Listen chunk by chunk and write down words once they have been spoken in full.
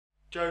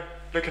Joe,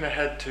 looking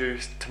ahead to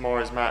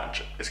tomorrow's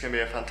match, it's going to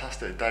be a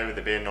fantastic day with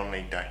it being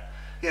non-league day.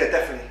 Yeah,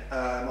 definitely.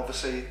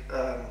 Obviously,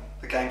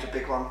 the game's a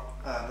big one.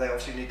 They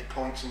obviously need the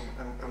points,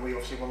 and we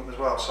obviously want them as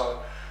well.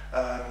 So,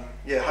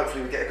 yeah,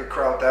 hopefully we get a good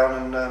crowd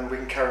down and we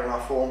can carry on our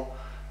form.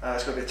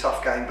 It's going to be a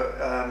tough game, but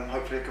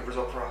hopefully a good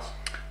result for us.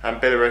 And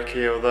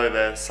Billericay, although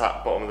they're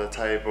sat bottom of the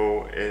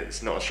table,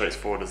 it's not as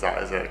straightforward as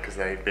that, is it? Because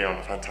they've been on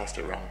a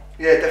fantastic run.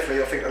 Yeah,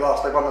 definitely. I think they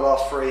won the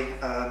last three.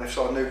 They've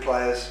signed new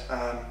players,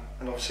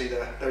 and obviously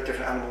they're a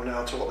different animal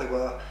now to what they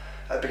were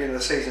at the beginning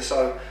of the season.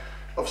 So,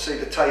 obviously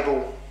the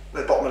table,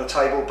 they're bottom of the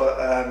table, but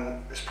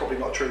it's probably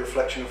not a true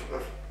reflection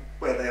of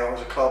where they are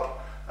as a club.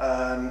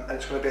 And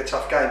it's going to be a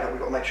tough game, but we've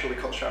got to make sure we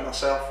concentrate on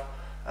ourselves,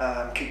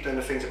 keep doing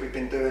the things that we've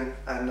been doing,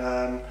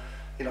 and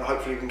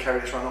hopefully we can carry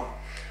this run on.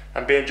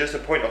 And being just a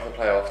point off the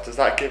playoffs, does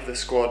that give the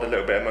squad a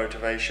little bit of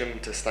motivation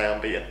to stay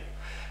unbeaten?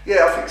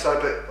 Yeah, I think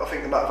so, but I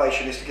think the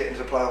motivation is to get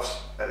into the playoffs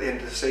at the end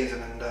of the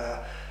season,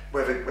 and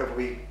whether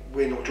we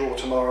win or draw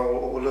tomorrow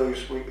or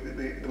lose,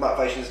 the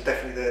motivation is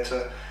definitely there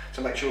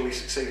to make sure we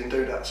succeed and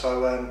do that.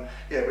 So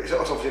yeah, it's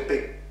obviously a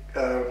big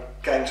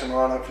game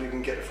tomorrow, and hopefully we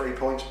can get the 3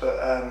 points, but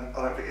I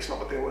don't think it's not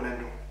the be all and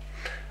end all.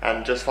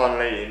 And just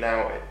finally,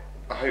 now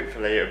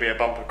hopefully it'll be a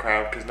bumper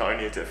crowd, because not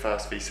only is it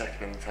first v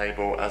second in the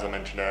table, as I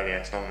mentioned earlier,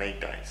 it's non-league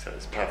day, so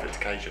it's a perfect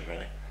occasion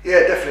really.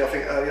 Yeah,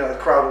 definitely. I think the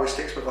crowd always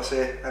sticks with us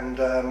here,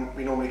 and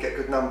we normally get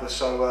good numbers.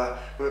 So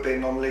with it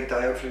being non-league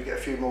day, hopefully we get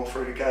a few more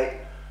through the gate,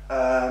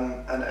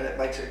 and it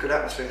makes it a good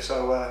atmosphere.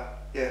 So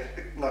yeah,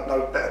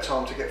 no better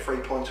time to get 3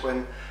 points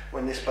when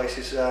this place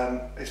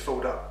is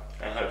filled up.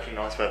 And hopefully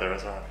nice weather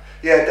as well.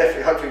 Yeah,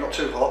 definitely. Hopefully not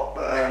too hot,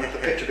 but the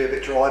pitch will be a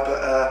bit dry.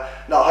 But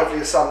no, hopefully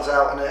the sun's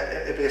out and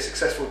it'll be a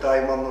successful day,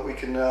 and one that we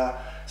can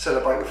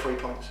celebrate with 3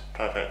 points.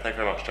 Perfect. Thank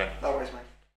you very much, Joe. No worries, mate.